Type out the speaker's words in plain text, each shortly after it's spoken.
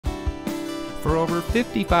For over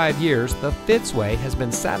 55 years, the Fitzway has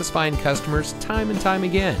been satisfying customers time and time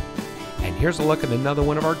again. And here's a look at another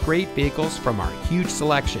one of our great vehicles from our huge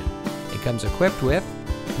selection. It comes equipped with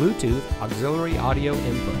Bluetooth auxiliary audio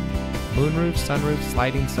input, moonroof, sunroof,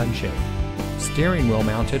 sliding sunshade, steering wheel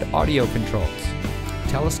mounted audio controls,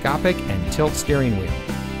 telescopic and tilt steering wheel,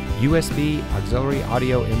 USB auxiliary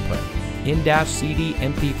audio input, in-dash CD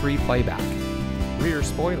MP3 playback, rear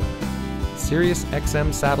spoiler, Sirius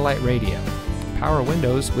XM satellite radio, power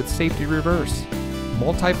windows with safety reverse,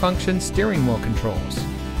 multifunction steering wheel controls,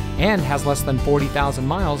 and has less than 40,000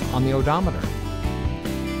 miles on the odometer.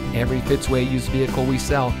 Every Fitzway used vehicle we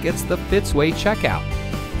sell gets the Fitzway checkout.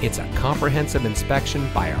 It's a comprehensive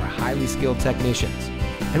inspection by our highly skilled technicians,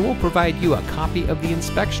 and we'll provide you a copy of the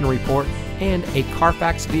inspection report and a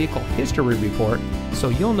Carfax vehicle history report so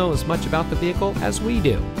you'll know as much about the vehicle as we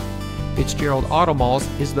do. Fitzgerald Auto Malls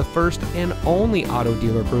is the first and only auto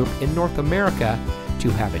dealer group in North America to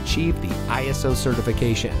have achieved the ISO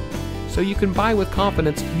certification, so you can buy with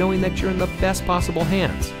confidence knowing that you're in the best possible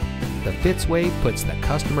hands. The Fitzway puts the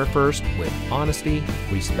customer first with honesty,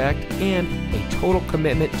 respect, and a total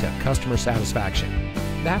commitment to customer satisfaction.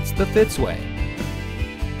 That's the Fitzway.